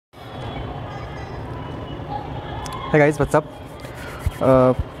है guys, WhatsApp.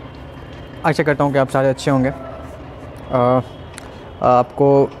 आशा करता हूँ कि आप सारे अच्छे होंगे।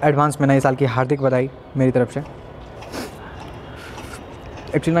 आपको एडवांस में नए साल की हार्दिक बधाई मेरी तरफ से।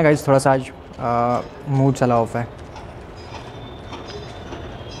 एक्चुअली ना गाइस, थोड़ा सा आज मूड चला ऑफ है।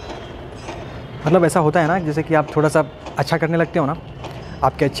 मतलब ऐसा होता है ना, जैसे कि आप थोड़ा सा अच्छा करने लगते हो ना,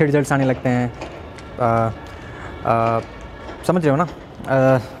 आपके अच्छे रिजल्ट्स आने लगते हैं, समझ रहे हो ना,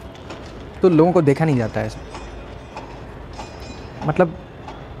 तो लोगों को देखा नहीं जाता है ऐसा। मतलब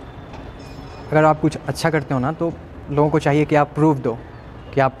अगर आप कुछ अच्छा करते हो ना, तो लोगों को चाहिए कि आप प्रूफ दो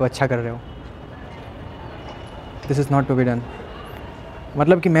कि आप अच्छा कर रहे हो। This is not to be done.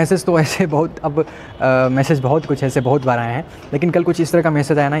 मतलब कि मैसेज तो ऐसे बहुत, अब मैसेज बहुत कुछ ऐसे बहुत बार आए हैं, लेकिन कल कुछ इस तरह का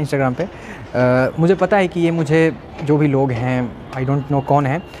मैसेज आया ना इंस्टाग्राम पे। मुझे पता है कि ये मुझे जो भी लोग हैं, आई डोंट नो कौन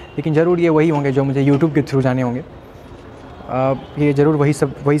है, लेकिन ज़रूर ये वही होंगे जो मुझे यूट्यूब के थ्रू जाने होंगे। ये ज़रूर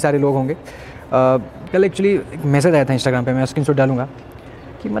वही सारे लोग होंगे। कल एक्चुअली एक मैसेज आया था इंस्टाग्राम पे, मैं स्क्रीनशॉट डालूंगा,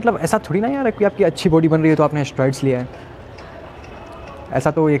 कि मतलब ऐसा थोड़ी ना यार कि आपकी अच्छी बॉडी बन रही है तो आपने स्टेरॉइड्स लिया है।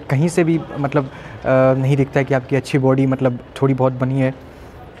 ऐसा तो ये कहीं से भी मतलब नहीं दिखता है कि आपकी अच्छी बॉडी मतलब थोड़ी बहुत बनी है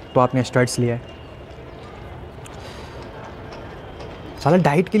तो आपने स्टेरॉइड्स लिया है। साला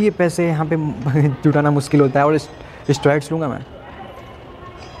डाइट के लिए पैसे यहाँ पे जुटाना मुश्किल होता है और स्टेरॉइड्स लूँगा मैं।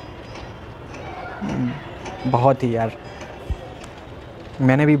 बहुत ही यार,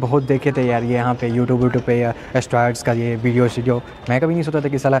 मैंने भी बहुत देखे थे यार ये यहाँ पे यूट्यूब पे या स्टेरॉइड्स का ये वीडियो। मैं कभी नहीं सोचा था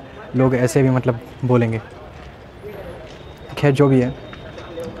कि साला लोग ऐसे भी मतलब बोलेंगे। खैर जो भी है,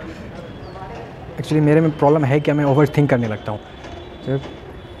 एक्चुअली मेरे में प्रॉब्लम है कि मैं ओवर थिंक करने लगता हूँ, तो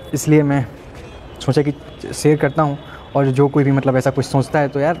इसलिए मैं सोचा कि शेयर करता हूँ। और जो कोई भी मतलब ऐसा कुछ सोचता है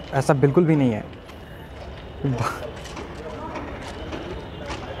तो यार ऐसा बिल्कुल भी नहीं है।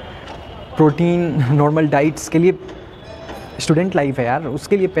 प्रोटीन नॉर्मल डाइट्स के लिए स्टूडेंट लाइफ है यार,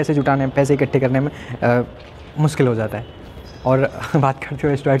 उसके लिए पैसे जुटाने, पैसे इकट्ठे करने में मुश्किल हो जाता है। और बात करते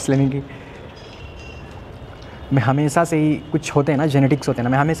हुए स्टेरॉइड्स लेने की, मैं हमेशा से ही कुछ होते हैं ना, जेनेटिक्स होते हैं ना,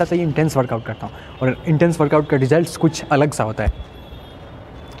 मैं हमेशा से ही इंटेंस वर्कआउट करता हूँ और इंटेंस वर्कआउट का रिजल्ट्स कुछ अलग सा होता है,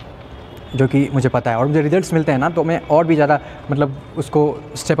 जो कि मुझे पता है। और मुझे रिजल्ट्स मिलते हैं ना तो मैं और भी ज़्यादा मतलब उसको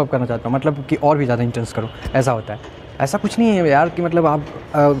स्टेप अप करना चाहता हूँ, मतलब कि और भी ज़्यादा इंटेंस करूँ। ऐसा होता है। ऐसा कुछ नहीं है यार कि मतलब आप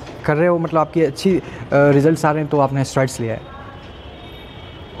कर रहे हो, मतलब आपकी अच्छी रिजल्ट्स आ रहे हैं तो आपने स्टेरॉइड्स लिया है।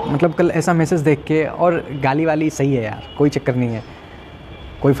 मतलब कल ऐसा मैसेज देख के, और गाली वाली सही है यार, कोई चक्कर नहीं है,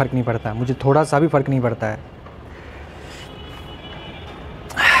 कोई फ़र्क नहीं पड़ता, मुझे थोड़ा सा भी फ़र्क नहीं पड़ता है,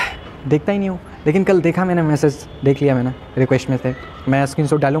 देखता ही नहीं हूँ। लेकिन कल देखा मैंने, मैसेज देख लिया मैंने, रिक्वेस्ट में थे। मैं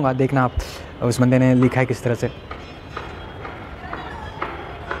स्क्रीनशॉट डालूंगा, देखना आप उस बंदे ने लिखा है किस तरह से।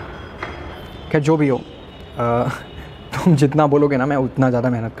 खैर जो भी हो, तुम जितना बोलोगे ना मैं उतना ज़्यादा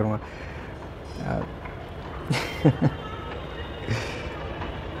मेहनत करूँगा।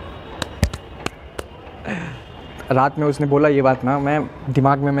 रात में उसने बोला ये बात ना, मैं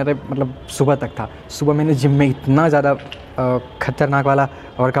दिमाग में मेरे मतलब सुबह तक था। सुबह मैंने जिम में इतना ज़्यादा खतरनाक वाला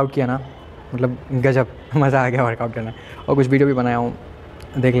वर्कआउट किया ना, मतलब गजब, मज़ा आ गया वर्कआउट करना। और कुछ वीडियो भी बनाया हूँ,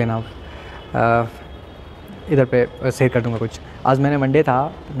 देख लेना आप। इधर पे शेयर कर दूँगा कुछ। आज मैंने मंडे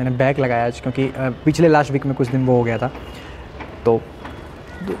था, मैंने बैक लगाया आज, क्योंकि पिछले लास्ट वीक में कुछ दिन वो हो गया था। तो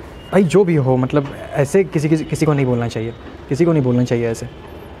भाई जो भी हो, मतलब ऐसे किसी को नहीं बोलना चाहिए, किसी को नहीं बोलना चाहिए ऐसे।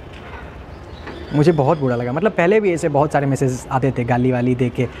 मुझे बहुत बुरा लगा। मतलब पहले भी ऐसे बहुत सारे मैसेज आते थे गाली वाली दे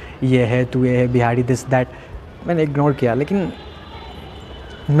के, ये है, तू ये है, बिहारी, दिस दैट। मैंने इग्नोर किया, लेकिन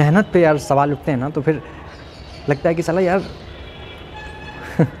मेहनत पे यार सवाल उठते हैं ना, तो फिर लगता है कि साला यार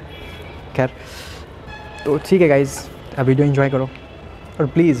खैर तो ठीक है गाइज़, अब वीडियो एंजॉय करो और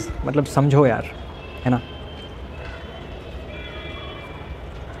प्लीज़ मतलब समझो यार, है ना।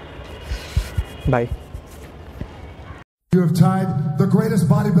 Bye. You have tied the greatest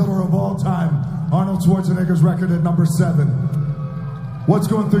bodybuilder of all time, Arnold Schwarzenegger's record at number 7. What's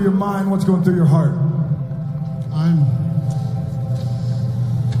going through your mind? What's going through your heart?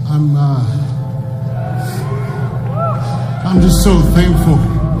 I'm just so thankful,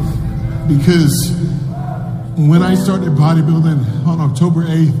 because when I started bodybuilding on October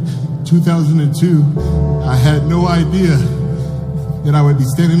 8th, 2002, I had no idea that I would be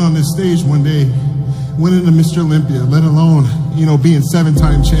standing on this stage one day winning the Mr. Olympia, let alone, being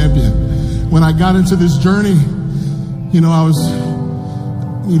 7-time champion. When I got into this journey, I was,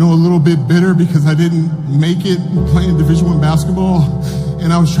 a little bit bitter because I didn't make it playing Division I basketball,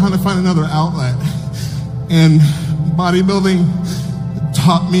 and I was trying to find another outlet. And bodybuilding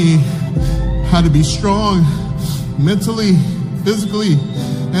taught me how to be strong mentally, physically,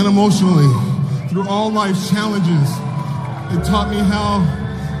 and emotionally through all life's challenges. It taught me how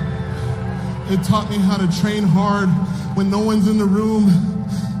to train hard when no one's in the room,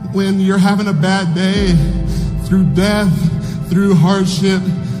 when you're having a bad day. It's through death, through hardship,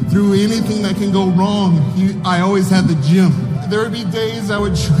 through anything that can go wrong, I always had the gym. There would be days I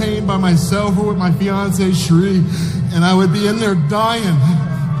would train by myself or with my fiance, Cherie, and I would be in there dying.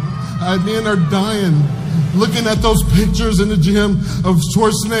 I'd be in there dying, looking at those pictures in the gym of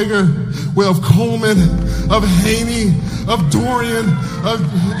Schwarzenegger, of Coleman, of Haney, of Dorian, of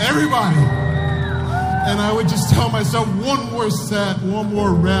everybody. And I would just tell myself, one more set, one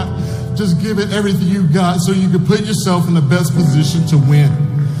more rep, just give it everything you got so you can put yourself in the best position to win.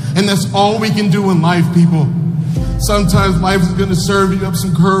 And that's all we can do in life, people. Sometimes life is going to serve you up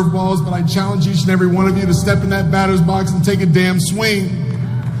some curveballs, but I challenge each and every one of you to step in that batter's box and take a damn swing.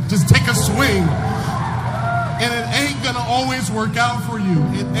 Just take a swing. And it ain't going to always work out for you.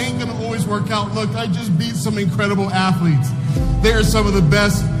 It ain't going to always work out. Look, I just beat some incredible athletes. They are some of the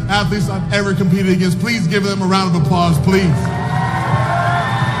best athletes I've ever competed against. Please give them a round of applause, please.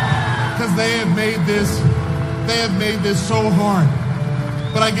 Because they have made this so hard.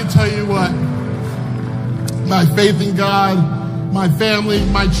 But I can tell you what, my faith in God, my family,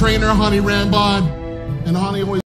 my trainer, Honey Rambod, and Honey always